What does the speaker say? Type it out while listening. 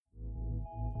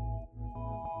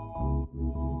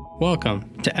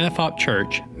Welcome to FHOP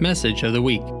Church Message of the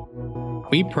Week.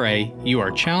 We pray you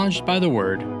are challenged by the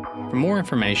Word. For more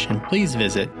information, please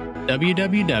visit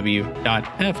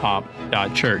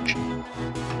www.fhop.church.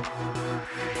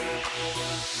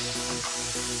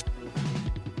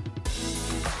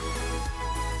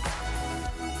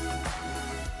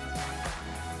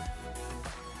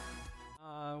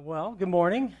 Good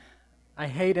morning. I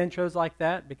hate intros like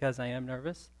that because I am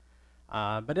nervous.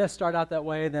 But it'll start out that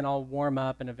way, then I'll warm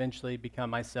up and eventually become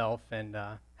myself and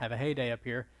have a heyday up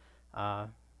here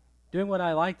doing what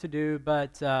I like to do,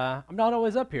 but I'm not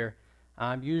always up here.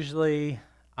 I'm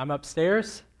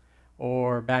upstairs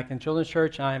or back in children's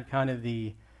church. I'm kind of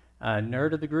the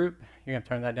nerd of the group. You're going to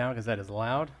turn that down because that is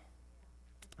loud.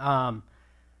 I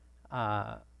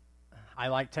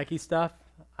like techie stuff.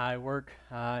 I work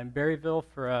in Berryville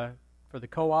for the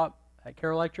co-op at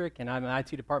Carroll Electric, and I'm in the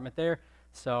IT department there.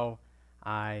 So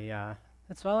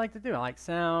that's what I like to do. I like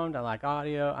sound. I like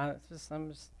audio. I'm just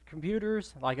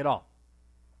computers. I like it all.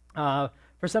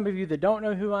 For some of you that don't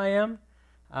know who I am,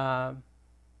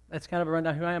 that's kind of a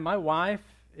rundown who I am. My wife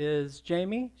is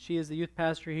Jamie. She is the youth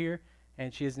pastor here,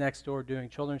 and she is next door doing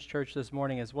children's church this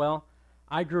morning as well.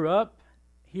 I grew up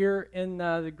here in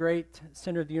the great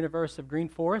center of the universe of Green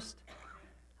Forest.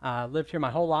 Lived here my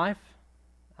whole life.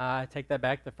 I take that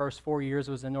back. The first 4 years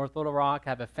was in North Little Rock. I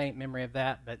have a faint memory of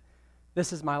that, but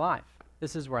this is my life.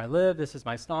 This is where I live. This is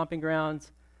my stomping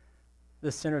grounds,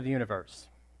 the center of the universe.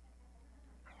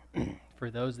 For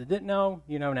those that didn't know,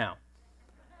 you know now.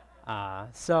 I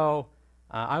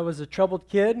was a troubled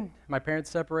kid. My parents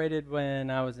separated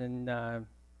when I was in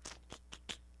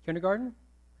kindergarten,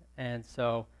 and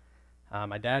so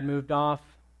my dad moved off.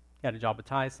 Got a job at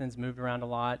Tyson's, moved around a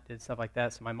lot, did stuff like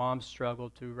that. So my mom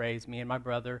struggled to raise me and my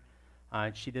brother.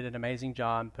 She did an amazing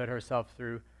job and put herself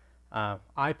through,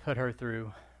 I put her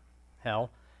through hell.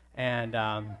 And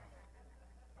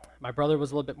my brother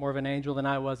was a little bit more of an angel than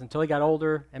I was until he got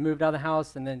older and moved out of the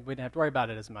house, and then we didn't have to worry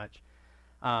about it as much.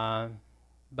 It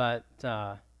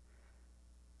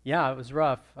was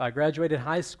rough. I graduated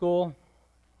high school,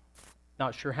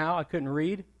 not sure how. I couldn't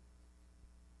read.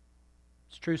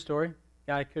 It's a true story.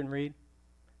 I couldn't read.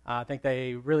 I think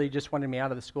they really just wanted me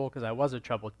out of the school because I was a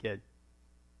troubled kid.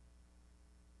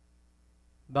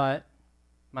 But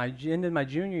end of my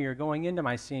junior year, going into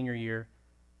my senior year,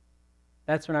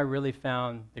 that's when I really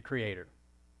found the Creator,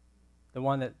 the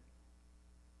one that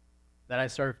I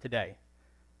serve today.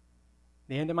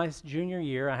 The end of my junior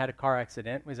year, I had a car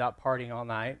accident. I was out partying all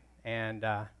night, and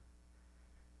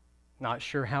not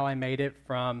sure how I made it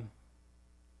from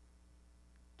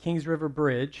Kings River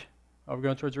Bridge over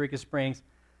going towards Eureka Springs,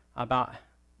 about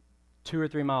 2 or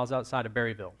 3 miles outside of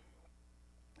Berryville.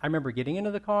 I remember getting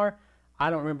into the car. I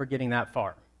don't remember getting that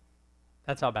far.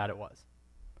 That's how bad it was.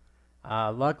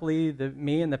 Luckily,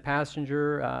 me and the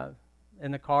passenger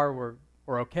in the car were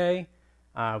okay.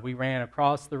 We ran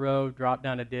across the road, dropped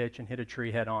down a ditch, and hit a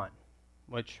tree head on,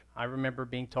 which I remember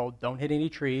being told, don't hit any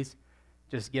trees.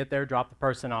 Just get there, drop the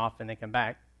person off, and then come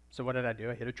back. So what did I do?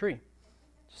 I hit a tree,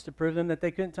 just to prove them that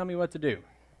they couldn't tell me what to do.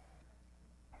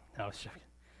 I was joking.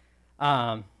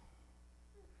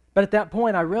 But at that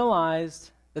point, I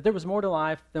realized that there was more to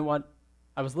life than what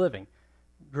I was living.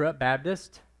 Grew up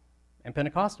Baptist and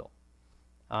Pentecostal.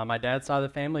 My dad's side of the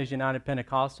family is United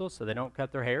Pentecostal, so they don't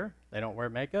cut their hair. They don't wear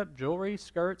makeup, jewelry,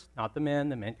 skirts. Not the men.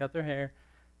 The men cut their hair.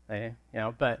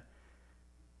 But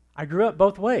I grew up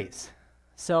both ways.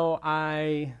 So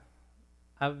I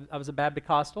was a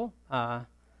Baptist-costal,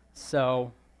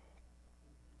 so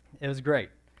it was great.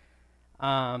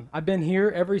 I've been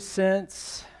here ever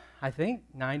since, I think,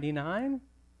 99,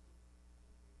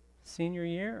 senior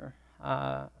year.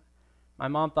 My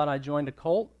mom thought I joined a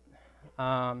cult.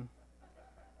 I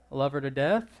love her to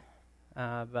death,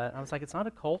 but I was like, it's not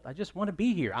a cult. I just want to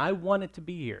be here. I wanted to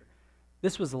be here.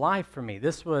 This was life for me.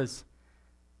 This was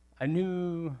a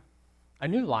new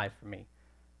life for me.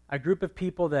 A group of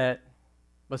people that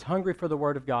was hungry for the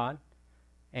Word of God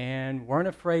and weren't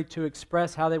afraid to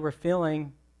express how they were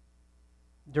feeling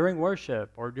during worship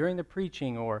or during the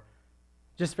preaching or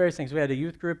just various things. We had a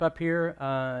youth group up here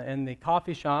in the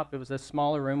coffee shop. It was a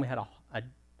smaller room. We had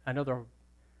another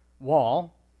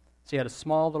wall. So you had a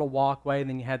small little walkway, and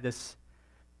then you had this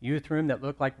youth room that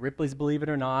looked like Ripley's Believe It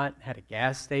or Not, had a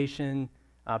gas station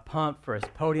pump for a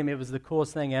podium. It was the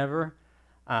coolest thing ever.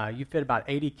 You fit about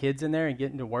 80 kids in there and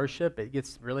get into worship. It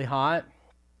gets really hot,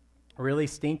 really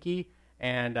stinky,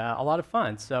 and a lot of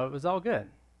fun. So it was all good.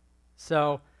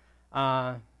 So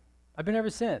I've been ever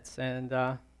since, and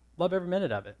love every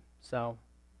minute of it. So,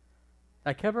 did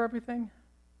I cover everything?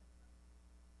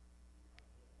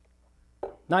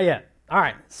 Not yet. All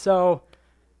right, so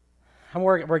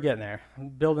we're getting there. I'm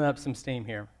building up some steam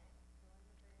here.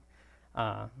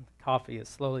 Coffee is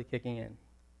slowly kicking in.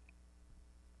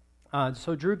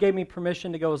 So Drew gave me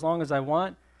permission to go as long as I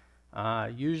want.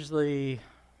 Usually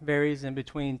varies in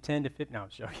between 10 to 15. No, I'm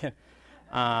joking.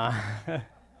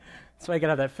 So you got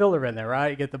to have that filler in there, right?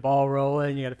 You get the ball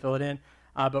rolling, you got to fill it in.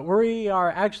 But we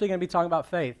are actually going to be talking about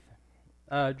faith.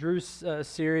 Drew's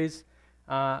series,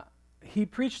 he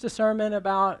preached a sermon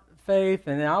about faith,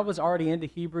 and I was already into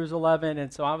Hebrews 11,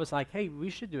 and so I was like, hey,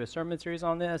 we should do a sermon series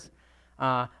on this.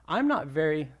 I'm not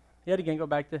very, yet again, go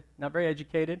back to not very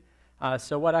educated.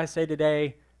 So what I say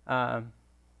today, I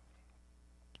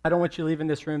don't want you leaving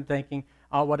this room thinking,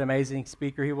 oh, what an amazing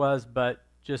speaker he was, but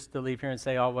just to leave here and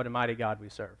say, oh, what a mighty God we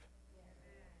serve.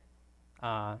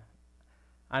 I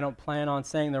don't plan on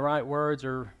saying the right words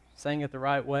or saying it the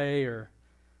right way, or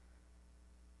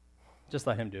just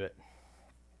let him do it.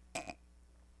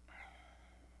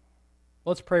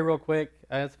 Let's pray real quick.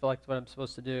 I feel like that's what I'm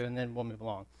supposed to do, and then we'll move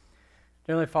along.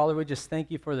 Dear Father, we just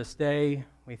thank you for this day.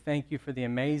 We thank you for the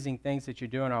amazing things that you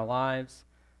do in our lives.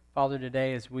 Father,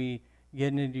 today as we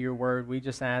get into your word, we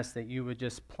just ask that you would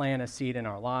just plant a seed in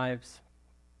our lives,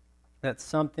 that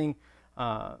something,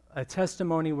 a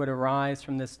testimony would arise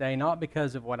from this day, not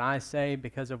because of what I say,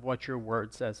 because of what your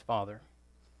word says, Father.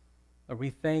 Lord, we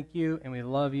thank you and we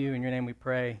love you. In your name we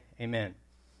pray. Amen.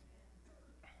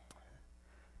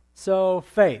 So,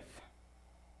 faith.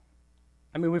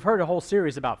 I mean, we've heard a whole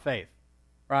series about faith,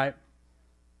 right?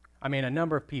 I mean, a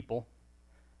number of people.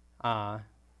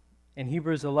 In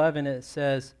Hebrews 11, it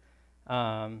says,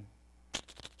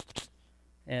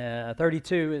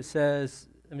 32, it says,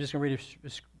 I'm just going to read a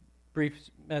brief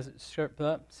message.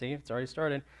 See, it's already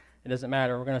started. It doesn't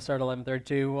matter. We're going to start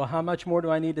 11:32. Well, how much more do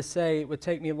I need to say? It would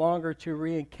take me longer to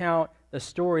recount the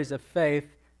stories of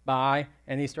faith by,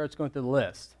 and he starts going through the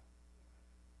list.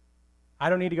 I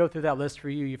don't need to go through that list for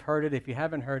you. You've heard it. If you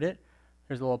haven't heard it,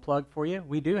 here's a little plug for you.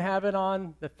 We do have it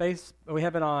on we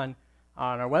have it on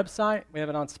our website. We have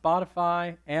it on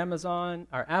Spotify, Amazon,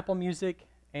 our Apple Music,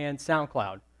 and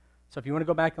SoundCloud. So if you want to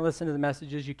go back and listen to the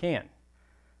messages, you can.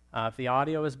 If the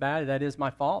audio is bad, that is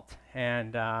my fault,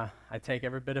 and I take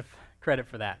every bit of credit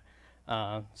for that.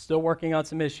 Still working on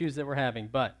some issues that we're having,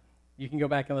 but you can go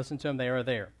back and listen to them. They are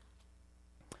there.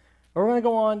 But we're going to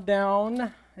go on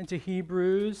down into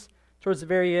Hebrews towards the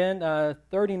very end,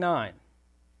 39.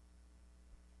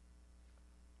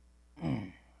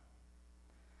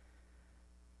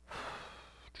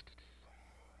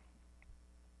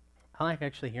 I like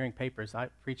actually hearing papers. I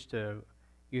preached to a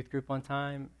youth group one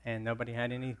time, and nobody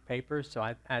had any papers, so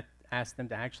I asked them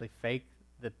to actually fake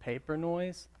the paper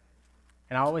noise.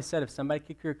 And I always said if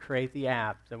somebody could create the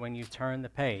app that when you turn the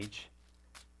page,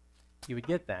 you would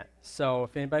get that. So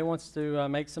if anybody wants to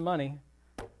make some money,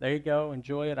 there you go.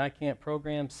 Enjoy it. I can't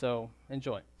program, so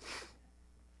enjoy.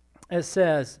 It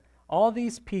says, all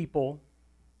these people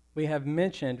we have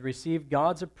mentioned received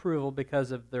God's approval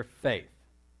because of their faith.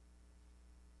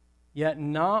 Yet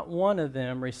not one of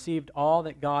them received all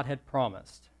that God had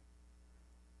promised.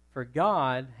 For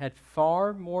God had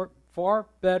far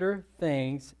better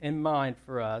things in mind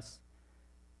for us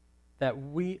that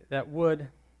would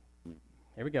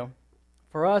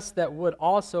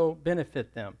also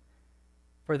benefit them.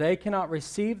 For they cannot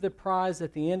receive the prize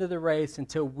at the end of the race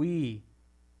until we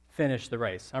finish the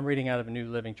race. I'm reading out of a New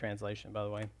Living Translation, by the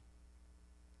way.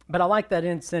 But I like that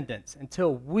end sentence,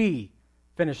 until we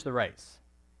finish the race.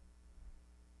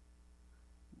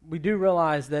 We do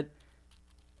realize that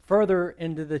further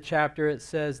into the chapter it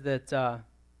says that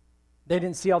they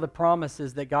didn't see all the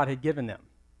promises that God had given them,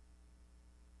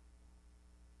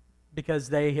 because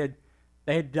they had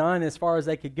done as far as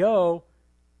they could go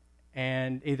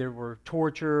and either were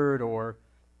tortured, or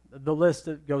the list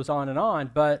goes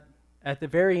on. But at the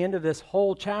very end of this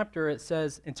whole chapter it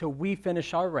says, until we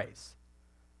finish our race.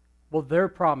 Well, their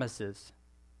promises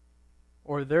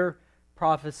or their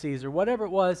prophecies or whatever it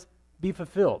was be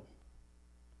fulfilled.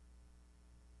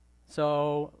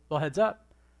 So, well, heads up.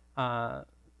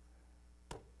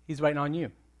 He's waiting on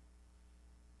you.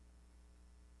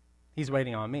 He's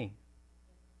waiting on me.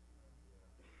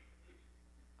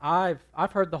 I've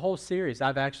heard the whole series.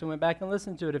 I've actually went back and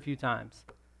listened to it a few times.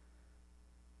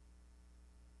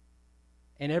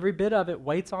 And every bit of it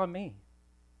waits on me.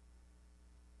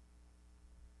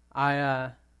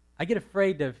 I get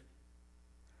afraid of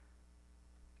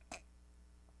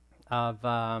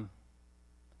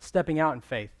stepping out in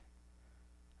faith.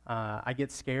 I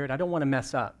get scared. I don't want to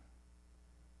mess up.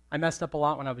 I messed up a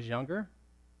lot when I was younger.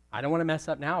 I don't want to mess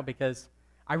up now, because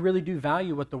I really do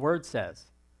value what the Word says.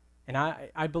 And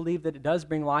I believe that it does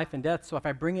bring life and death, so if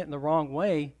I bring it in the wrong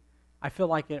way, I feel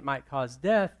like it might cause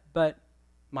death, but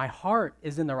my heart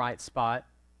is in the right spot.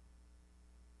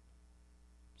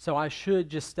 So I should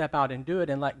just step out and do it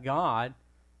and let God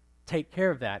take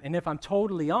care of that. And if I'm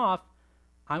totally off,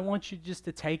 I want you just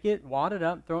to take it, wad it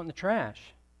up, throw it in the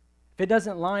trash. If it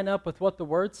doesn't line up with what the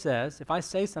Word says, if I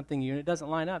say something to you and it doesn't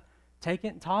line up, take it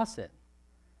and toss it.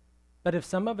 But if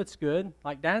some of it's good,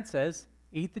 like Dad says,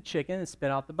 eat the chicken and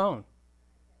spit out the bone.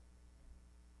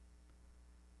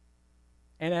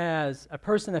 And as a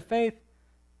person of faith,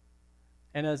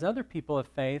 and as other people of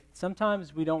faith,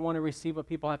 sometimes we don't want to receive what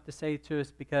people have to say to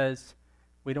us because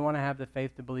we don't want to have the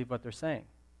faith to believe what they're saying.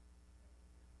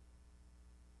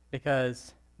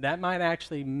 Because that might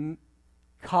actually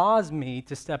cause me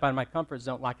to step out of my comfort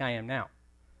zone like I am now.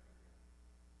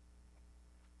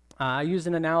 I used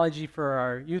an analogy for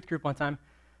our youth group one time.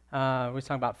 We were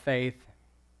talking about faith.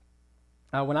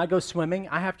 When I go swimming,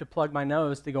 I have to plug my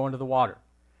nose to go into the water.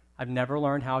 I've never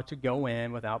learned how to go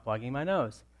in without plugging my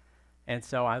nose. And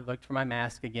so I looked for my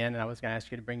mask again, and I was going to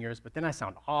ask you to bring yours, but then I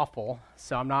sound awful,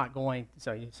 so I'm not going.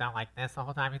 So you sound like this the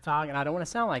whole time you talk, and I don't want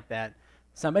to sound like that.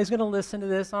 Somebody's going to listen to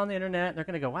this on the internet, and they're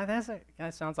going to go, "Why, that guy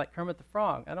sounds like Kermit the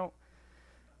Frog."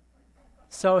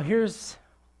 So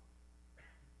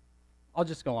I'll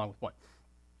just go along with one.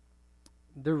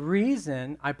 The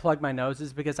reason I plug my nose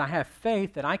is because I have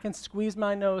faith that I can squeeze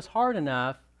my nose hard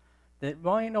enough that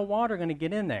ain't no water going to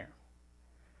get in there.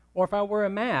 Or if I wear a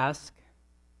mask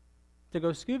to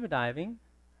go scuba diving,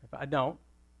 if I don't,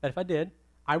 but if I did,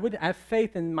 I would have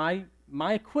faith in my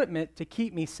equipment to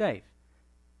keep me safe,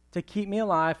 to keep me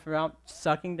alive without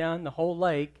sucking down the whole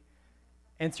lake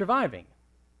and surviving.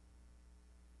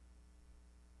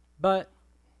 But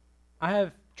I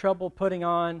have trouble putting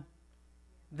on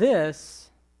this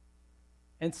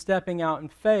and stepping out in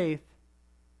faith,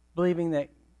 believing that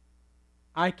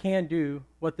I can do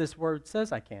what this word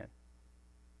says I can.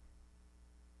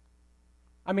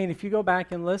 I mean, if you go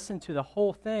back and listen to the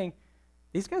whole thing,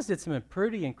 these guys did some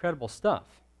pretty incredible stuff.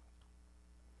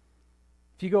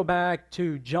 If you go back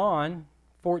to John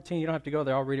 14, you don't have to go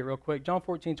there, I'll read it real quick. John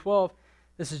 14:12,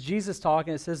 this is Jesus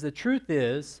talking. It says, "The truth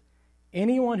is,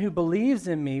 anyone who believes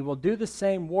in me will do the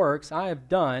same works I have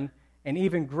done, and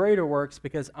even greater works,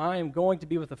 because I am going to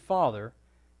be with the Father.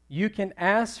 You can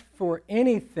ask for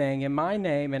anything in my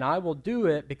name, and I will do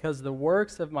it, because the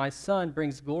works of my Son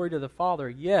brings glory to the Father.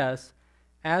 Yes,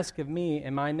 ask of me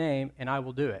in my name, and I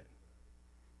will do it."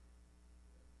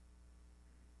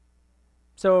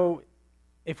 So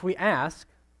if we ask,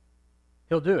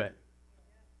 he'll do it.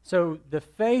 So the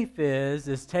faith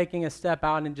is taking a step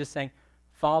out and just saying,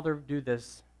 "Father, do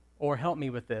this," or "Help me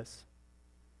with this."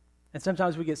 And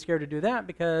sometimes we get scared to do that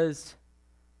because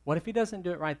what if he doesn't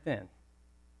do it right then?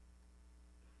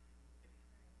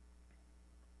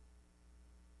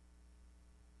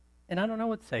 And I don't know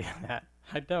what to say on that.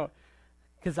 I don't.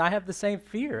 Because I have the same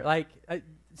fear.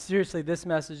 Seriously, this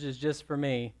message is just for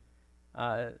me.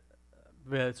 But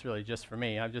it's really just for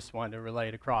me. I just wanted to relay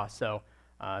it across. So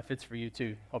if it's for you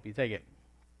too, hope you take it.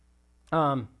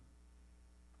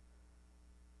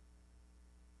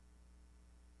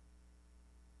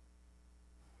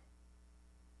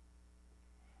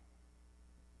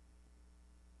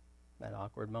 That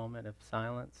awkward moment of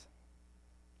silence.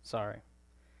 Sorry.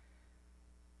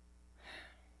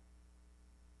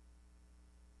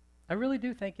 I really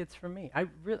do think it's for me.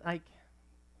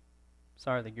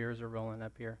 Sorry, the gears are rolling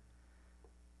up here.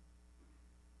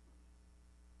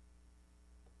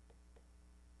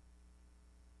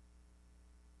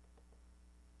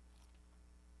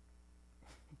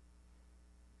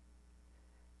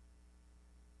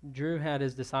 Drew had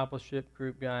his discipleship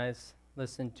group guys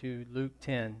listen to Luke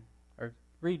 10, or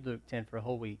read Luke 10 for a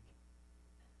whole week.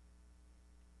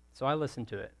 So I listened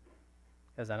to it,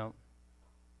 because I'm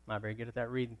not very good at that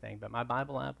reading thing, but my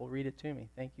Bible app will read it to me.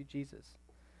 Thank you, Jesus.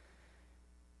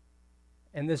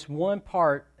 And this one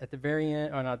part at the very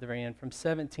end, or not the very end, from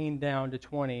 17 down to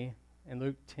 20 in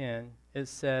Luke 10, it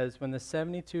says, "When the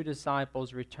 72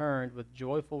 disciples returned with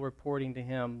joyful reporting to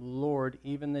him, 'Lord,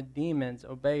 even the demons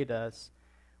obeyed us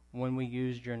when we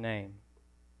used your name.'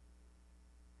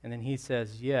 And then he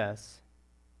says, 'Yes,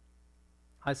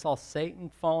 I saw Satan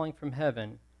falling from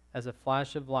heaven as a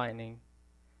flash of lightning,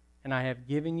 and I have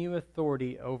given you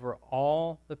authority over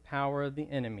all the power of the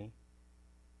enemy.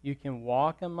 You can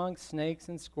walk among snakes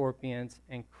and scorpions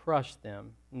and crush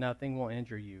them. Nothing will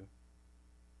injure you.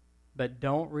 But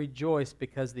don't rejoice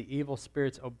because the evil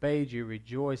spirits obeyed you.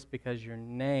 Rejoice because your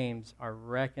names are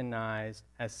recognized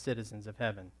as citizens of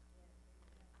heaven.'"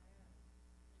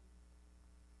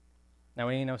 Now,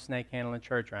 we ain't no snake handling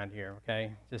church around here,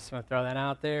 okay? Just want to throw that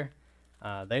out there.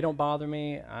 They don't bother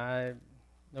me.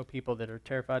 know people that are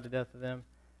terrified to death of them,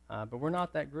 but we're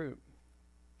not that group.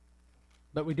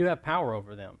 But we do have power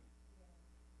over them.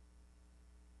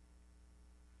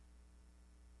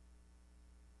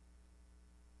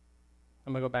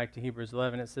 I'm going to go back to Hebrews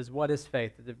 11. It says, what is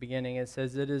faith? At the beginning, it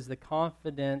says, it is the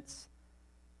confident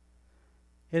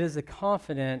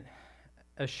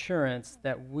assurance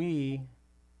that we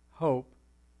hope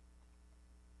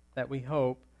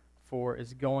for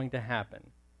is going to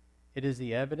happen. It is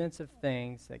the evidence of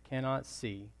things that cannot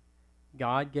see.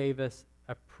 God gave us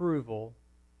approval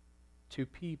to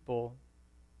people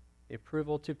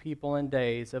in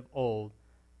days of old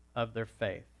of their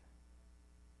faith.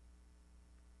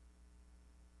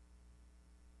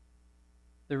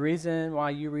 The reason why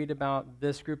you read about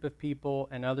this group of people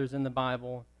and others in the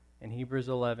Bible in Hebrews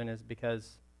 11 is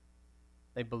because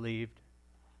they believed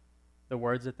the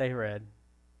words that they read,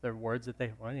 some of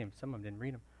them didn't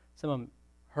read them. Some of them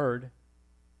heard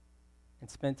and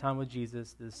spent time with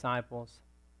Jesus, the disciples.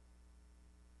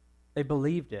 They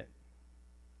believed it.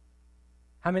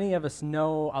 How many of us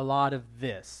know a lot of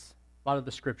this, a lot of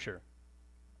the Scripture?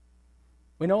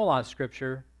 We know a lot of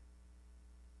Scripture,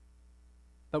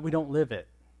 but we don't live it.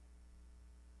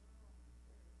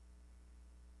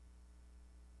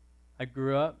 I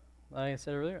grew up, like I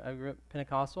said earlier,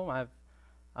 Pentecostal. I have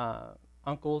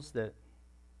uncles that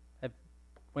have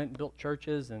went and built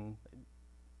churches and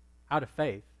out of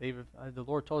faith. The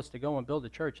Lord told us to go and build a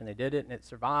church, and they did it, and it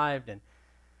survived. And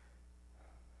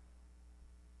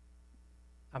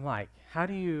I'm like, how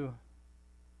do you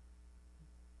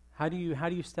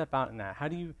step out in that? How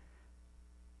do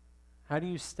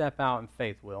you step out in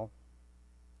faith, Will?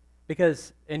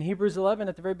 Because in Hebrews 11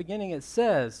 at the very beginning it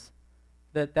says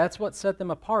that's what set them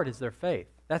apart is their faith.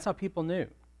 That's how people knew,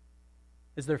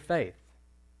 is their faith.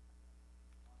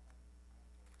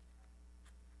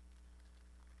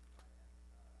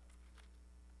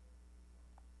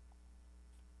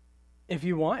 I'm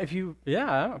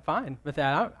fine with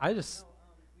that. I just.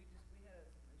 We had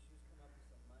issues come up with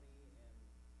some money, and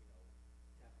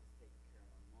have to take care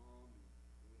of my mom, and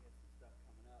we had some stuff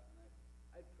coming up, and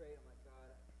I prayed. I'm like,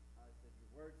 God, I said,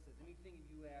 your word says anything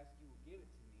you ask, you will give it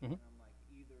to me. Mm-hmm. And I'm like,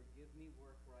 either give me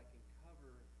work where I can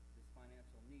cover this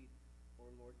financial need, or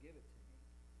Lord, give it to me.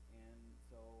 And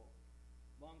so,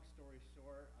 long story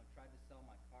short, I tried to sell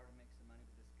my car to make some money,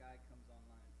 but this guy comes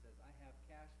online and says, I have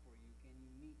cash for you. Can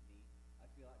you meet me? I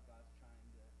feel like God's trying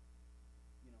to,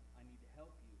 I need to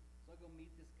help you. So I go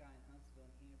meet this guy in Huntsville,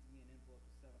 and he hands me an envelope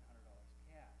of $700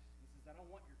 cash. He says, I don't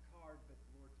want your card, but the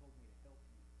Lord told me to help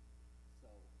you. So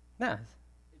Yeah.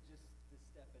 it's just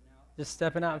stepping out. Just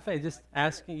stepping out in faith. Just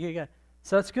asking you.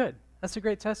 So that's good. That's a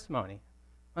great testimony.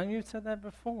 Why haven't you said that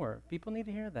before? People need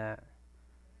to hear that.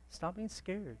 Stop being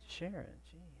scared. Share it.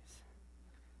 Jeez.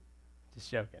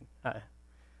 Just joking. I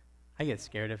get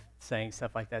scared of saying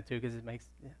stuff like that too because it makes.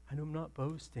 I know I'm not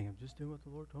boasting. I'm just doing what the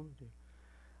Lord told me to do.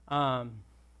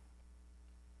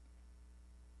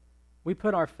 We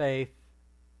put our faith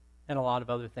in a lot of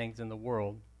other things in the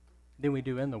world than we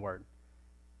do in the Word.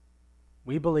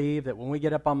 We believe that when we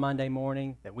get up on Monday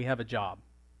morning that we have a job.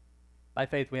 By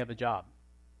faith, we have a job.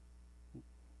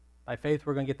 By faith,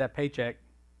 we're going to get that paycheck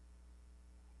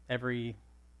every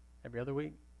other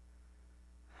week.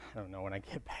 I don't know when I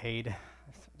get paid. I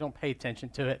don't pay attention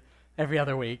to it. Every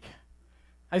other week.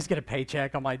 I just get a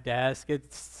paycheck on my desk.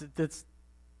 It's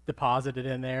deposited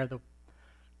in there.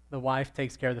 The wife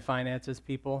takes care of the finances,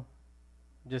 people.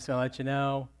 I'm just going to let you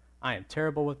know, I am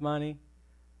terrible with money,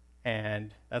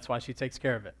 and that's why she takes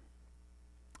care of it.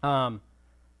 I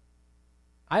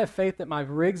have faith that my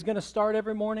rig's going to start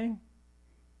every morning,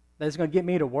 that it's going to get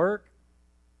me to work.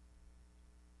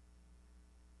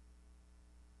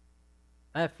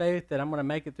 I have faith that I'm going to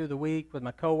make it through the week with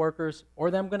my coworkers, or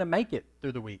that I'm going to make it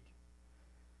through the week.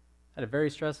 I had a very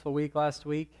stressful week last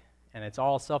week, and it's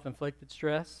all self-inflicted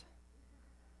stress.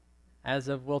 As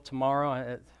of,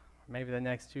 tomorrow, maybe the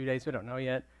next 2 days, we don't know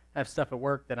yet, I have stuff at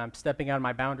work that I'm stepping out of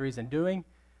my boundaries and doing.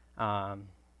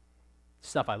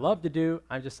 Stuff I love to do,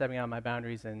 I'm just stepping out of my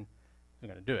boundaries and I'm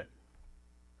going to do it.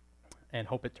 And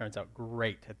hope it turns out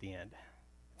great at the end.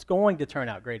 It's going to turn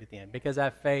out great at the end because I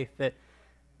have faith that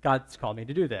God's called me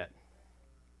to do that.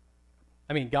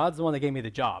 I mean, God's the one that gave me the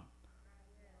job.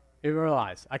 You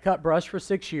realize, I cut brush for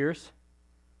 6 years.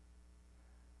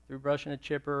 Threw brush in a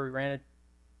chipper, ran a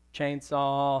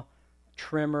chainsaw,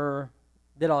 trimmer,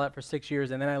 did all that for 6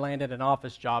 years, and then I landed an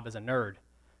office job as a nerd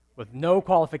with no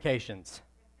qualifications.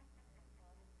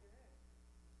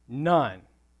 None.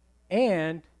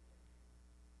 And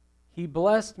he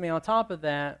blessed me on top of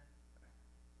that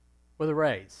with a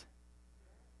raise.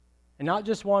 And not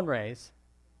just one raise.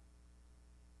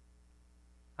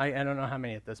 I don't know how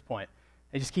many at this point.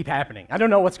 They just keep happening. I don't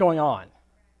know what's going on.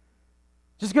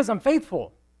 Just because I'm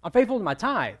faithful. I'm faithful to my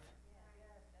tithe.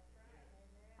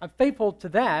 I'm faithful to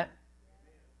that.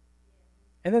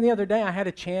 And then the other day I had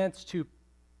a chance to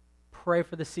pray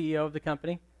for the CEO of the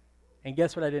company. And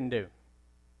guess what I didn't do?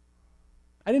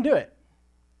 I didn't do it.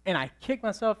 And I kicked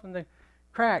myself in the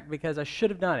crack because I should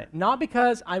have done it. Not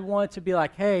because I want to be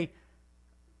like, hey,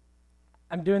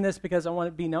 I'm doing this because I want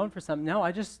to be known for something. No,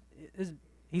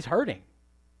 he's hurting.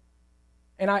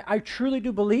 And I truly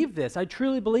do believe this. I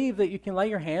truly believe that you can lay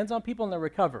your hands on people and they'll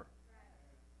recover.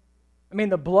 I mean,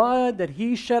 the blood that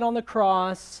he shed on the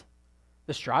cross,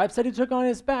 the stripes that he took on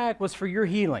his back was for your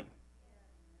healing.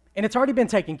 And it's already been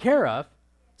taken care of.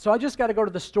 So I just got to go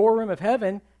to the storeroom of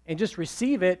heaven and just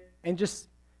receive it and just,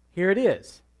 here it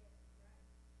is.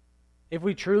 If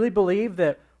we truly believe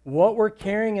that what we're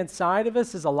carrying inside of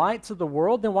us is a light to the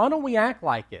world, then why don't we act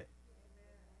like it?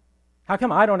 How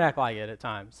come I don't act like it at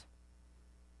times?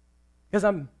 Because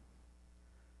I'm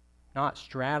not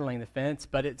straddling the fence,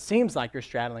 but it seems like you're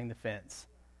straddling the fence.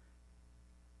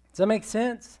 Does that make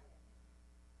sense?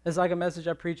 It's like a message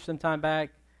I preached some time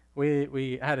back.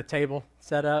 We had a table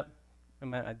set up in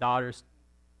my daughter's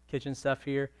kitchen stuff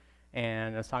here,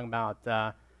 and I was talking about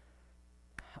the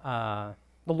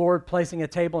Lord placing a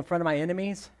table in front of my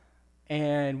enemies,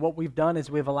 and what we've done is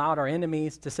we've allowed our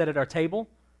enemies to sit at our table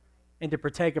and to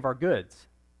partake of our goods.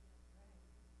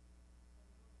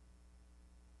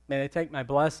 Man, they take my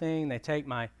blessing, they take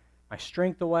my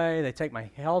strength away, they take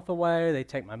my health away, they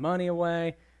take my money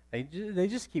away. They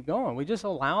just keep going. We just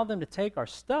allow them to take our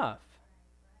stuff.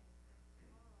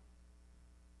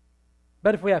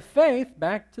 But if we have faith,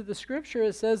 back to the scripture,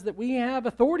 it says that we have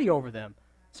authority over them.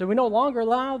 So we no longer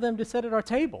allow them to sit at our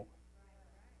table.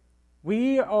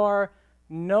 We are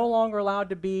no longer allowed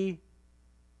to be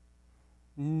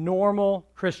normal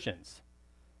Christians.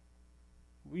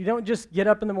 We don't just get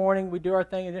up in the morning, we do our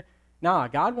thing. Nah,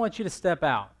 God wants you to step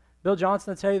out. Bill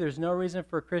Johnson will tell you there's no reason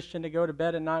for a Christian to go to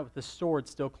bed at night with the sword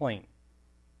still clean.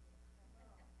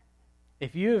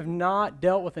 If you have not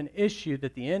dealt with an issue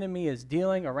that the enemy is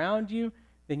dealing around you,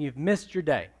 then you've missed your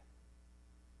day.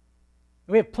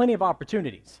 We have plenty of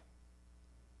opportunities.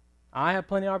 I have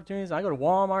plenty of opportunities. I go to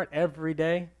Walmart every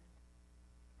day.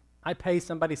 I pay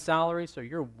somebody's salary, so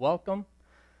you're welcome.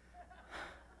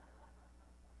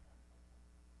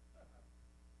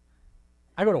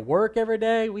 I go to work every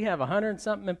day. We have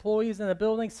 100-something employees in the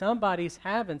building. Somebody's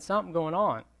having something going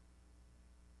on.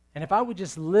 And if I would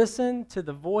just listen to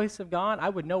the voice of God, I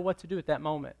would know what to do at that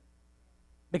moment.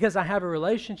 Because I have a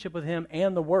relationship with Him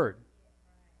and the Word.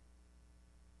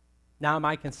 Now, am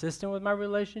I consistent with my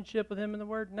relationship with Him and the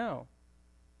Word? No.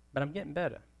 But I'm getting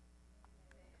better.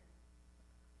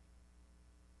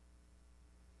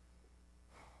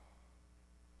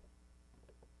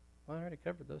 Well, I already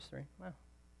covered those three. Wow,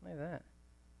 look at that.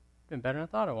 Been better than I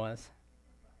thought it was.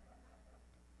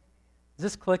 Is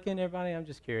this clicking, everybody? I'm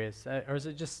just curious. Or is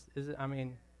it,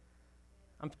 I'm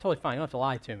totally fine. You don't have to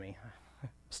lie to me. I'm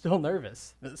still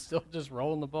nervous. It's still just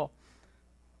rolling the ball.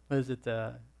 What is it,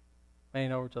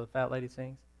 laying over till the fat lady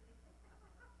sings?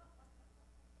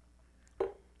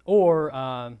 Or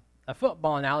a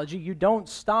football analogy, you don't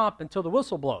stop until the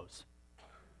whistle blows.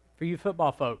 For you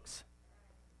football folks.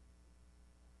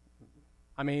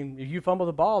 I mean, if you fumble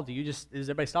the ball, does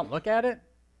everybody stop and look at it?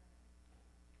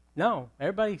 No.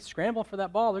 Everybody scramble for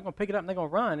that ball. They're going to pick it up and they're going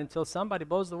to run until somebody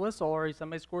blows the whistle or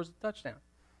somebody scores a touchdown.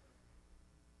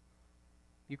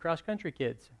 You cross-country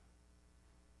kids,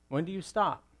 when do you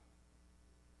stop?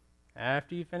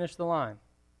 After you finish the line.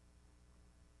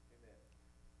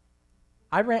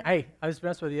 I was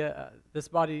honest with you. This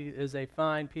body is a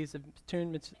fine piece of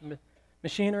tuned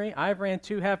machinery. I've ran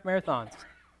 2 half marathons.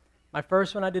 My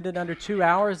first one, I did it under 2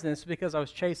 hours, and it's because I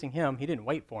was chasing him. He didn't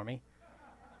wait for me.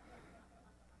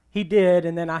 He did,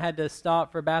 and then I had to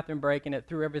stop for a bathroom break, and it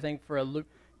threw everything for a loop.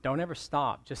 Don't ever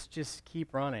stop. Just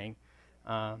keep running.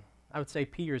 I would say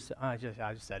pee yourself. I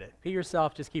just said it. Pee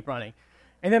yourself. Just keep running.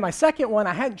 And then my second one,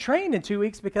 I hadn't trained in 2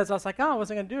 weeks because I was like, I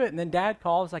wasn't going to do it. And then Dad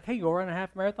called. Was like, hey, you go run a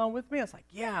half marathon with me? I was like,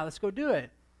 yeah, let's go do it.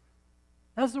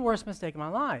 That was the worst mistake of my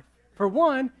life. For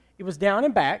one, it was down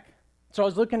and back, so I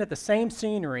was looking at the same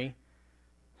scenery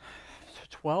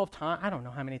 12 times. I don't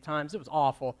know how many times. It was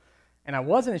awful. And I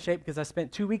wasn't in shape because I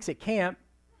spent 2 weeks at camp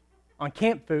on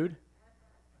camp food.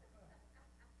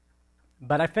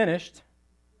 But I finished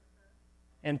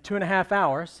in 2.5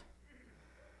 hours.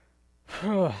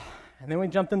 And then we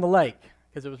jumped in the lake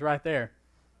because it was right there.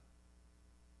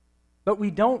 But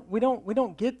we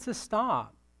don't get to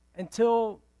stop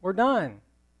until we're done.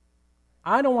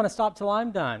 I don't want to stop till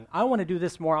I'm done. I want to do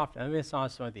this more often. Let me be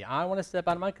honest with you. I want to step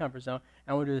out of my comfort zone,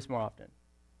 and I want to do this more often.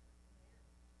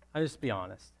 I'll just be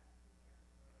honest.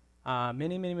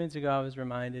 Many minutes ago, I was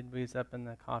reminded, we was up in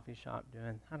the coffee shop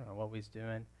doing, I don't know what we was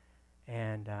doing,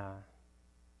 and I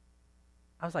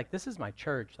was like, this is my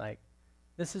church. Like,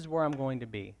 this is where I'm going to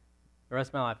be the rest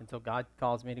of my life until God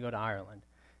calls me to go to Ireland.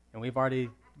 And we've already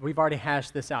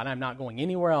hashed this out. I'm not going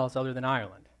anywhere else other than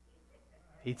Ireland.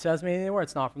 If he says me anywhere,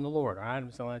 it's not from the Lord. All right, I'm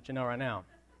just going to let you know right now.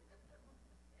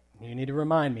 You need to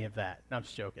remind me of that. No, I'm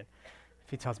just joking.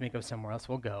 If he tells me to go somewhere else,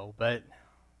 we'll go. But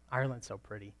Ireland's so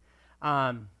pretty.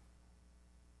 I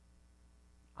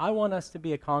want us to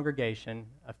be a congregation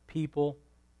of people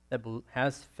that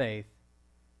has faith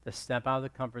to step out of the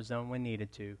comfort zone when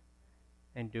needed to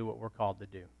and do what we're called to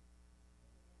do.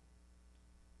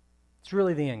 It's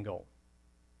really the end goal.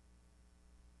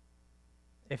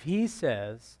 If he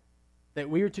says that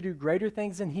we are to do greater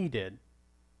things than he did,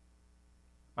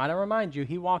 might I remind you,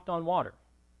 he walked on water.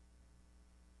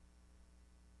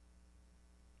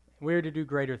 We are to do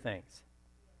greater things.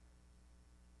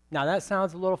 Now that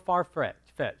sounds a little far-fetched.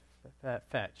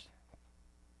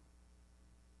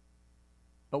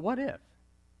 But what if?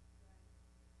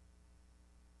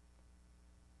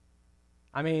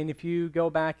 I mean, if you go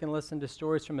back and listen to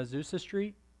stories from Azusa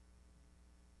Street,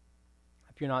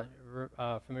 if you're not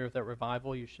familiar with that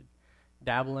revival, you should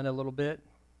dabble in it a little bit.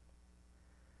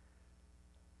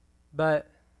 But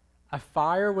a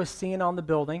fire was seen on the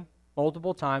building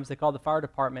multiple times. They called the fire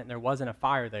department, and there wasn't a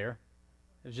fire there.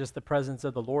 It was just the presence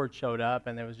of the Lord showed up,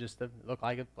 and it was just it looked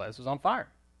like the place was on fire.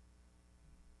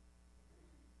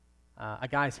 A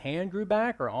guy's hand grew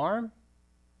back, or arm.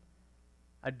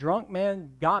 A drunk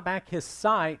man got back his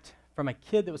sight from a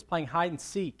kid that was playing hide and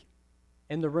seek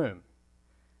in the room.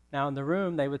 Now, in the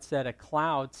room, they would set a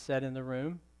cloud set in the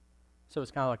room, so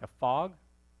it's kind of like a fog,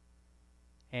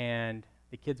 and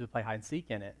the kids would play hide and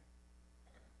seek in it.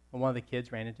 And one of the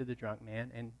kids ran into the drunk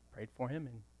man and prayed for him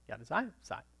and got his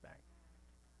eyesight back.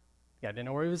 The guy didn't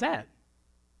know where he was at.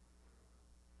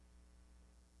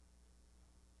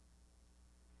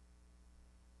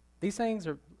 These things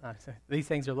are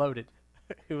loaded.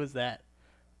 Who was that?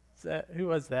 Who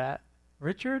was that?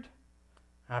 Richard?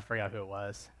 I forgot who it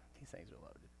was. These things are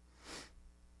loaded.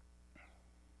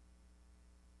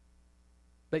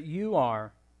 But you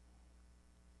are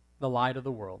the light of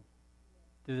the world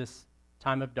through this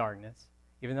time of darkness.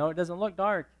 Even though it doesn't look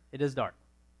dark, it is dark.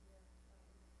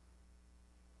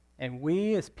 And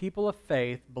we, as people of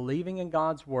faith, believing in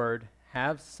God's word,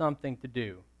 have something to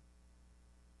do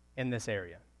in this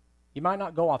area. You might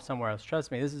not go off somewhere else.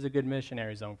 Trust me, this is a good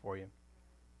missionary zone for you.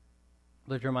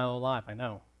 Lived here my whole life, I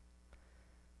know.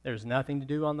 There's nothing to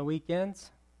do on the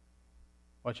weekends,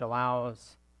 which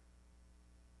allows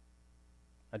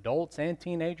adults and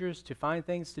teenagers to find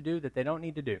things to do that they don't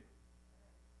need to do.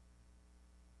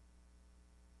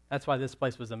 That's why this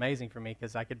place was amazing for me,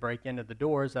 because I could break into the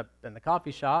doors up in the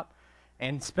coffee shop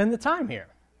and spend the time here.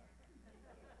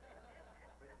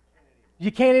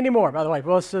 You can't anymore, by the way.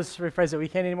 Well, let's just rephrase it. We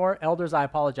can't anymore. Elders, I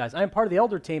apologize. I am part of the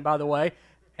elder team, by the way,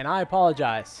 and I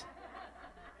apologize.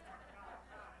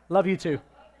 Love you too.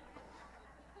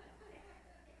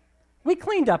 We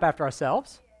cleaned up after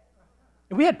ourselves.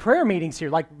 We had prayer meetings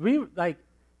here. Like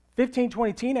 15,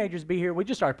 20 teenagers be here. We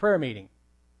just started prayer meeting.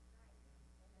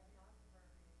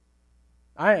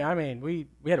 I mean, we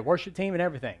had a worship team and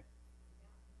everything.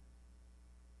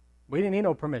 We didn't need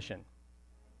no permission.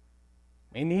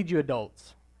 We need you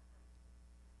adults.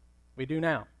 We do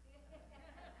now.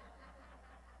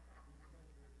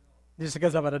 Just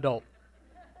because I'm an adult.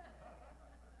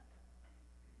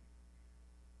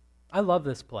 I love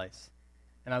this place.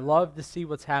 And I love to see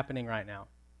what's happening right now.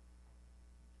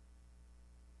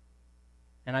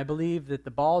 And I believe that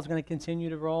the ball is going to continue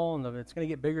to roll and it's going to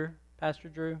get bigger, Pastor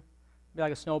Drew. It'll be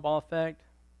like a snowball effect.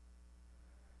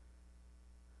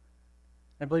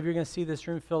 I believe you're going to see this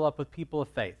room fill up with people of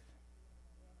faith.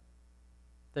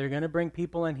 They're going to bring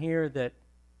people in here that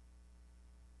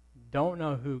don't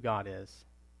know who God is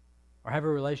or have a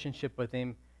relationship with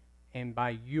Him. And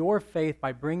by your faith,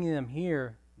 by bringing them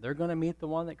here, they're going to meet the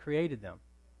one that created them.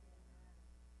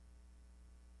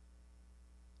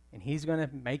 And He's going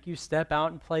to make you step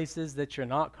out in places that you're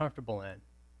not comfortable in.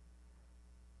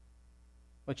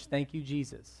 Which, thank you,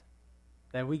 Jesus,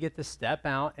 that we get to step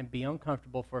out and be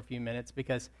uncomfortable for a few minutes,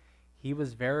 because He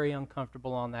was very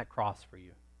uncomfortable on that cross for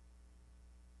you.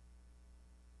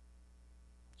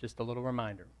 Just a little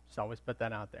reminder. Just always put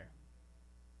that out there.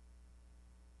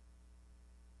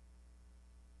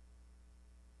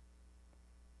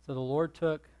 So the Lord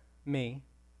took me,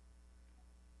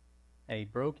 a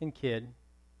broken kid,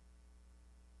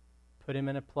 put put him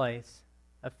in a place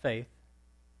of faith.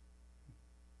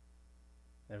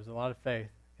 There was a lot of faith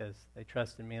because they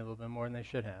trusted me a little bit more than they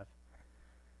should have.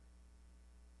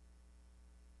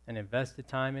 And invested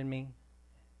time in me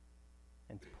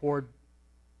and poured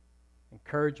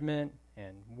encouragement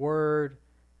and word,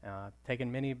 taken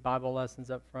many Bible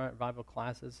lessons up front, Bible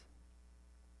classes.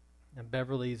 And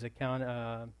Beverly's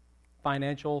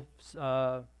financial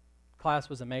class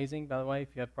was amazing, by the way. If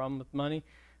you have a problem with money,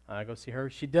 go see her.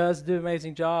 She does do an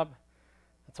amazing job.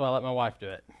 That's why I let my wife do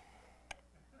it.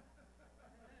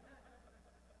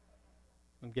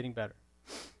 I'm getting better.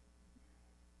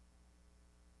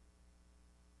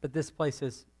 But this place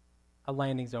is a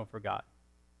landing zone for God.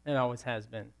 It always has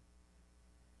been.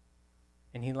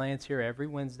 And he lands here every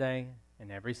Wednesday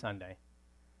and every Sunday.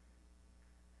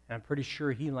 And I'm pretty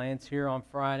sure he lands here on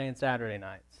Friday and Saturday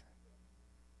nights.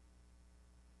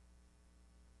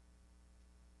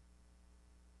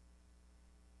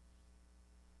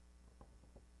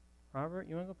 Robert,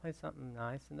 you want to go play something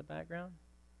nice in the background?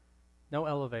 No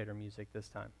elevator music this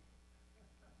time.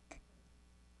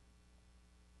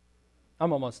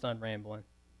 I'm almost done rambling.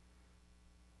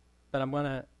 But I'm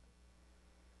going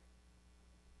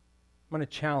to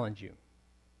challenge you.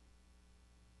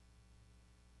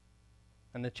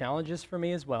 And the challenge is for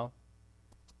me as well.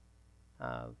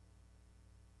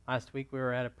 Last week we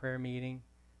were at a prayer meeting,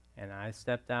 and I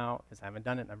stepped out because I haven't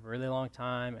done it in a really long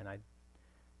time, and I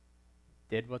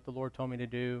did what the Lord told me to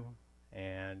do,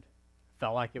 and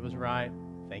felt like it was right,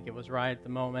 think it was right at the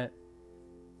moment.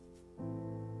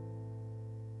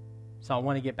 So I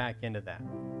want to get back into that.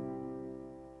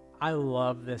 I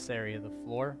love this area of the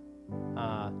floor.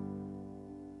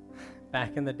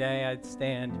 Back in the day, I'd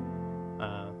stand,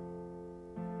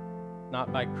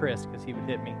 not by Chris because he would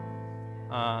hit me.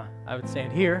 I would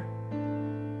stand here,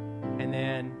 and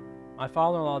then my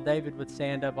father-in-law David would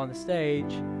stand up on the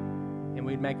stage, and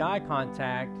we'd make eye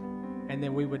contact, and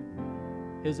then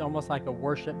it was almost like a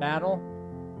worship battle,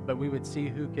 but we would see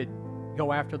who could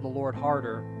go after the Lord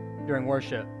harder during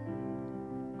worship.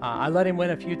 I let him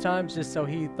win a few times just so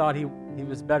he thought he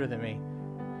was better than me.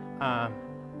 And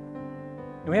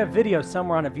we have video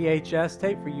somewhere on a VHS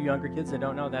tape. For you younger kids that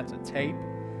don't know, that's a tape.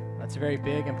 That's very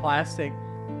big and plastic.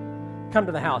 Come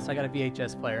to the house. I got a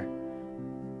VHS player.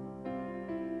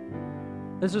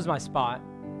 This was my spot.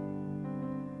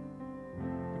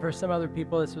 For some other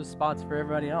people, this was spots for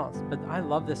everybody else. But I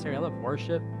love this area. I love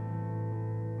worship.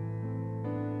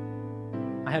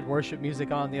 I had worship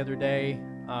music on the other day.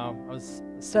 I was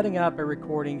setting up a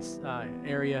recording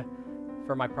area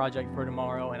for my project for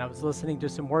tomorrow, and I was listening to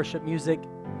some worship music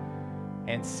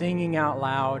and singing out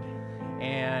loud,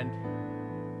 and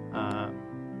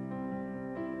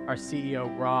our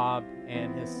CEO, Rob,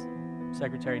 and his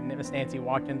secretary, Miss Nancy,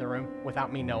 walked in the room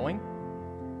without me knowing.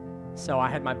 So I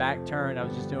had my back turned, I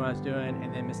was just doing what I was doing,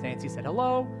 and then Miss Nancy said,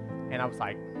 hello, and I was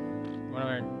like, went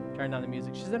over and turned down the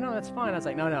music. She said, no, that's fine. I was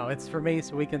like, no, it's for me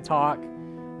so we can talk,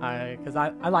 because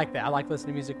I like that. I like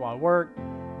listening to music while I work,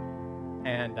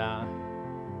 and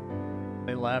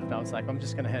they left. I was like, I'm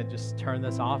just going to just turn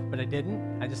this off, but I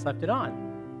didn't. I just left it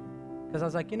on, because I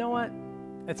was like, you know what?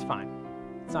 It's fine.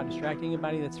 It's not distracting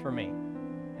anybody. That's for me.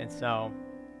 And so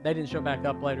they didn't show back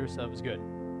up later, so it was good.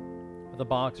 With a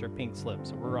box or a pink slip,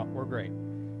 so we're great.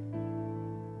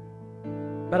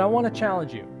 But I want to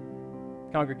challenge you,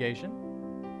 congregation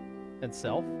and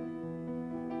self,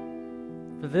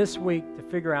 for this week to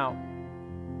figure out,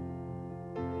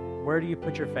 where do you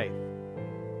put your faith?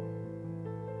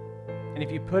 And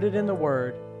if you put it in the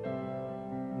Word,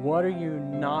 what are you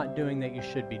not doing that you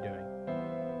should be doing?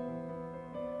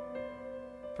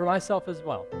 For myself as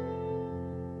well.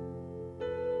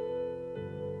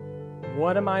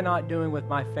 What am I not doing with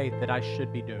my faith that I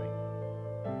should be doing?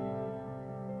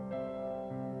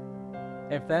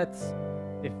 If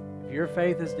your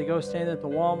faith is to go stand at the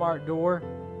Walmart door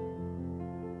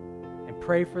and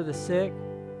pray for the sick,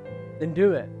 then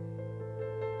do it.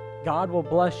 God will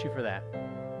bless you for that.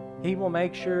 He will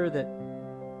make sure that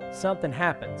something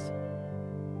happens.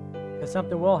 Because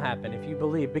something will happen if you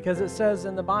believe. Because it says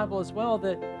in the Bible as well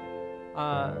that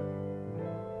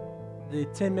the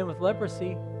 10 men with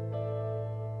leprosy,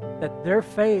 that their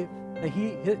faith, that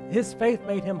his faith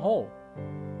made him whole.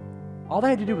 All they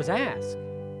had to do was ask.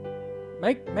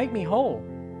 Make me whole.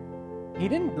 He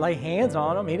didn't lay hands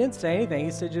on them. He didn't say anything.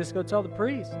 He said, just go tell the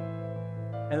priest.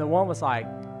 And the one was like,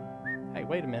 hey,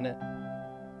 wait a minute.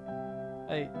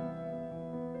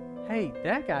 Hey,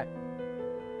 that guy,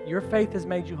 your faith has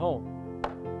made you whole.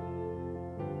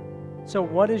 So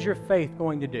what is your faith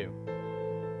going to do?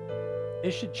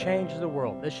 It should change the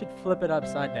world. It should flip it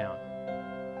upside down.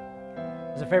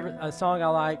 There's a song I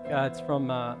like. It's from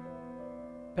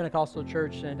Pentecostal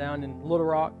church down in Little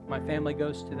Rock. My family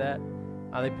goes to that.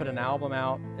 They put an album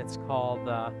out. It's called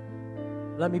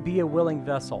Let Me Be a Willing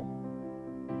Vessel.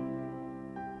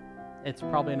 It's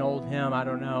probably an old hymn, I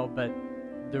don't know, but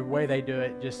the way they do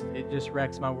it just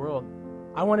wrecks my world.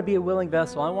 I want to be a willing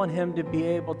vessel. I want Him to be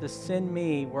able to send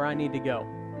me where I need to go.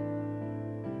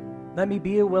 Let me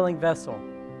be a willing vessel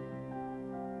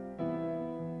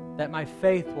that my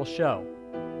faith will show.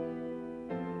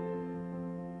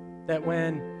 That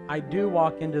when I do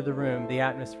walk into the room, the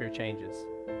atmosphere changes.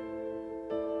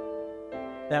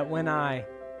 That when I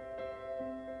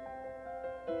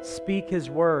speak His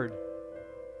word,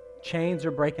 chains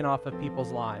are breaking off of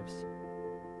people's lives.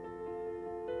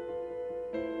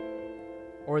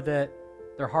 Or that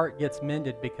their heart gets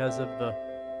mended because of the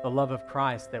love of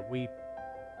Christ that we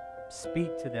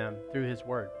speak to them through His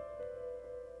word.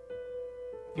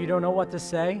 If you don't know what to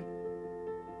say,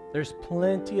 there's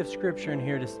plenty of scripture in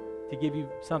here to give you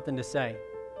something to say.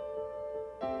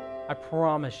 I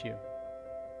promise you.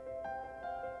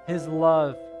 His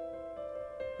love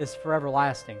is forever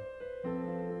lasting.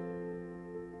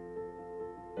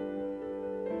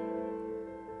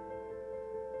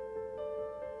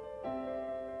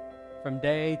 From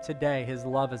day to day, His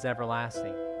love is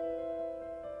everlasting.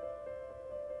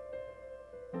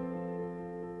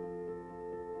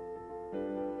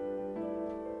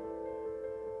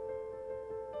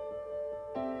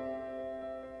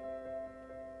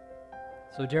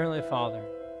 So, dear Heavenly Father,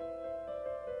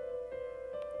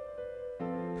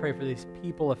 pray for these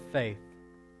people of faith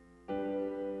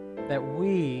that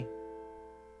we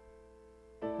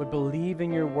would believe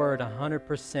in Your word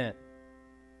 100%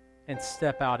 and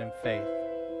step out in faith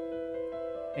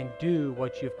and do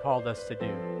what You've called us to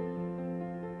do.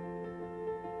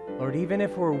 Lord, even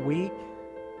if we're weak,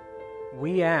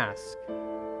 we ask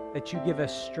that You give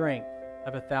us strength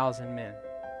of 1,000 men.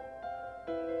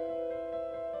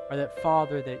 Or that,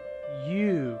 Father, that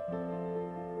You've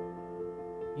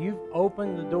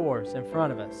opened the doors in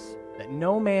front of us that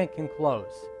no man can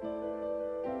close.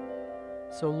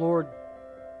 So, Lord,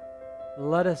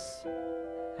 let us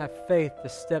have faith to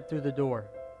step through the door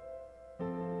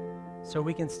so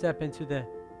we can step into the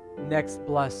next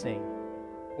blessing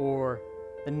or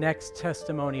the next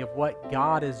testimony of what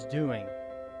God is doing.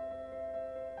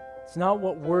 It's not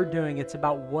what we're doing, it's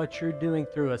about what You're doing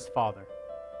through us, Father.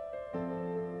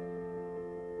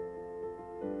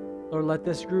 Lord, let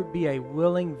this group be a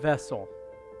willing vessel.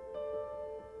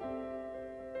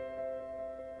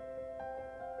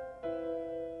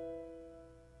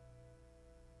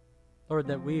 Lord,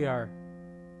 that we are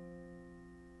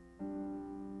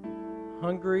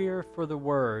hungrier for the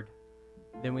Word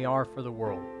than we are for the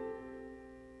world.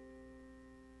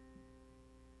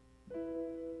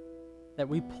 That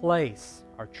we place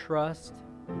our trust,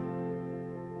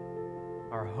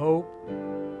 our hope,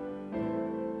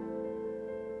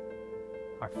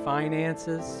 our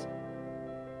finances,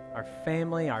 our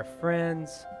family, our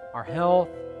friends, our health.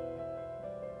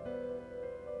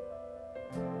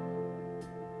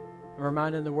 I'm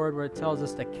reminded in the Word where it tells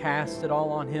us to cast it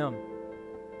all on Him.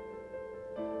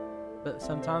 But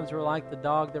sometimes we're like the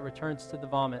dog that returns to the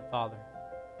vomit, Father.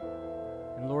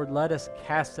 And Lord, let us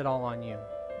cast it all on You.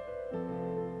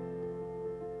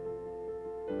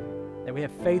 That we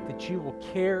have faith that You will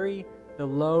carry the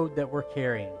load that we're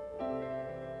carrying.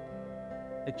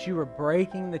 That You are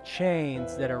breaking the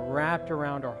chains that are wrapped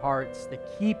around our hearts,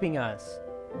 that keeping us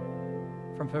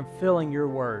from fulfilling Your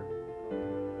word.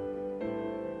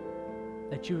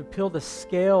 That You would peel the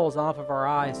scales off of our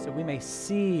eyes so we may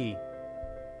see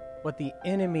what the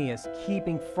enemy is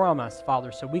keeping from us,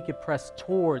 Father, so we could press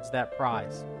towards that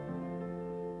prize.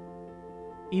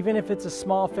 Even if it's a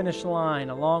small finish line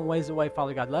a long ways away,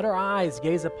 Father God, let our eyes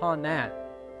gaze upon that,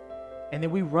 and then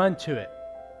we run to it.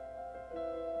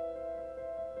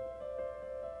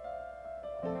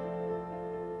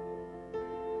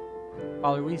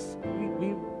 Father, we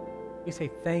say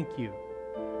thank You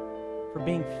for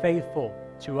being faithful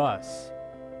to us,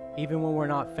 even when we're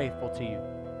not faithful to You.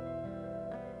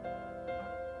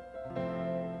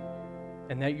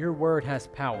 And that Your word has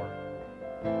power.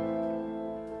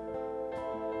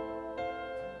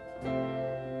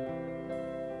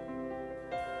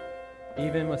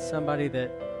 Even with somebody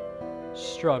that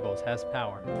struggles, has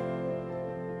power.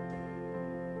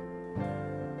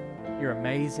 You're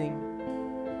amazing.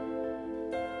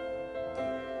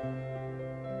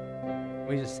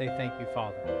 We just say thank You,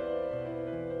 Father.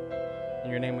 In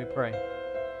Your name we pray.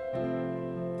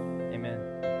 Amen.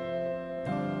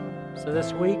 So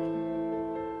this week,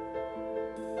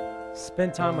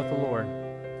 spend time with the Lord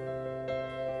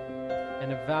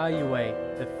and evaluate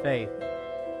the faith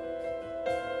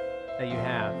that you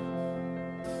have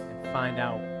and find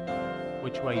out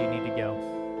which way you need to go.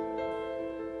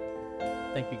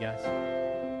 Thank you, guys.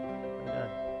 I'm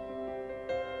done.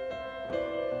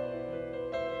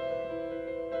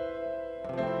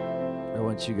 I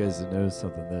want you guys to know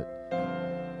something, that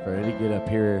for Eddie to get up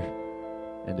here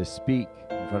and to speak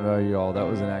in front of you all, that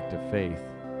was an act of faith.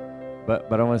 But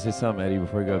I want to say something, Eddie,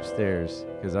 before we go upstairs,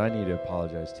 because I need to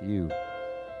apologize to you,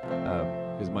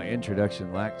 because my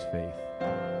introduction lacked faith,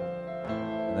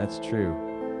 and that's true.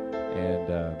 And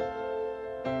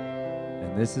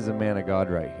this is a man of God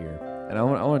right here, and I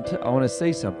want to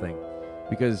say something,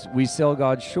 because we sell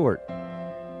God short.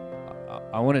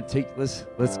 I want to take let's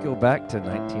go back to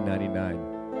 1999,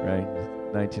 right?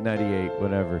 1998,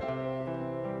 whatever.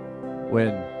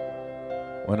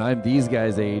 When I'm these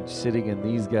guys' age, sitting in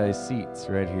these guys' seats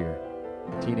right here,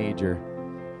 teenager,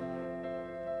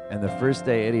 and the first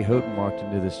day Eddie Houghton walked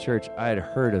into this church, I had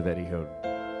heard of Eddie Houghton.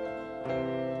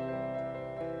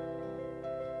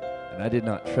 And I did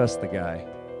not trust the guy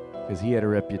because he had a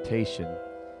reputation.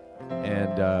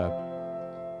 And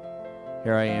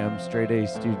here I am, straight A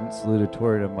student,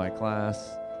 salutatorian of my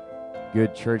class,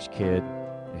 good church kid,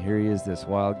 and here he is, this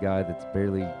wild guy that's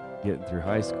barely getting through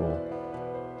high school.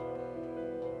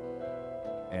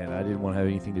 And I didn't want to have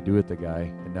anything to do with the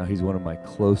guy, and now he's one of my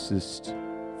closest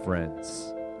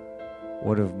friends.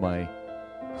 One of my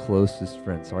closest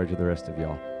friends. Sorry to the rest of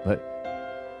y'all.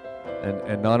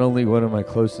 And not only one of my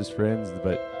closest friends,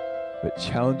 but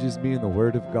challenges me in the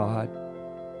Word of God.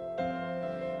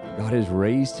 God has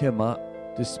raised him up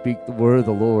to speak the word of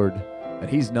the Lord, and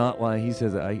he's not lying. He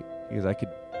says, I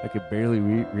could barely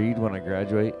read when I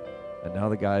graduate, and now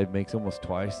the guy makes almost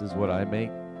twice as what I make.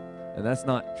 And that's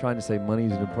not trying to say money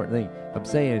is an important thing. I'm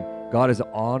saying God has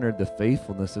honored the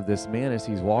faithfulness of this man as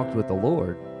he's walked with the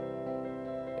Lord.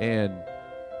 And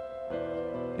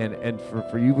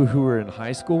for you who are in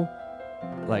high school,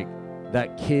 like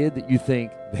that kid that you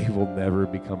think they will never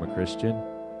become a Christian,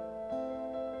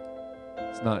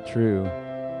 it's not true.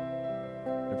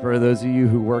 And for those of you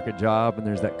who work a job and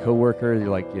there's that coworker, you're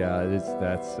like, yeah,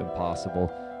 that's impossible.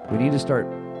 We need to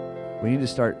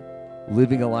start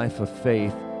living a life of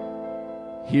faith.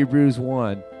 Hebrews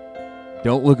 1,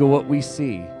 don't look at what we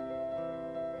see.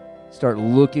 Start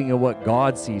looking at what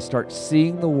God sees. Start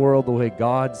seeing the world the way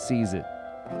God sees it.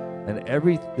 And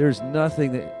there's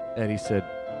nothing that Eddie said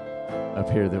up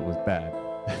here that was bad.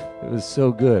 It was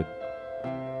so good.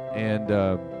 And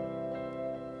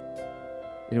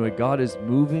anyway, God is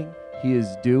moving. He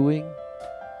is doing.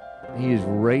 He is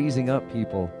raising up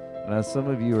people. And now some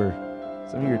of you are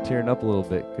tearing up a little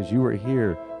bit because you were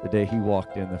here the day he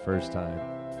walked in the first time.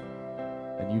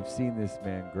 And you've seen this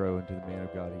man grow into the man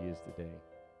of God he is today.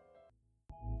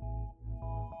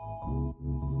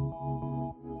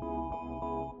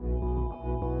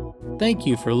 Thank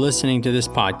you for listening to this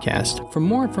podcast. For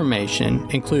more information,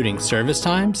 including service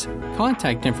times,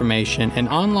 contact information, and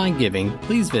online giving,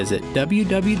 please visit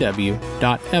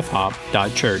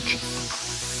www.fhop.church.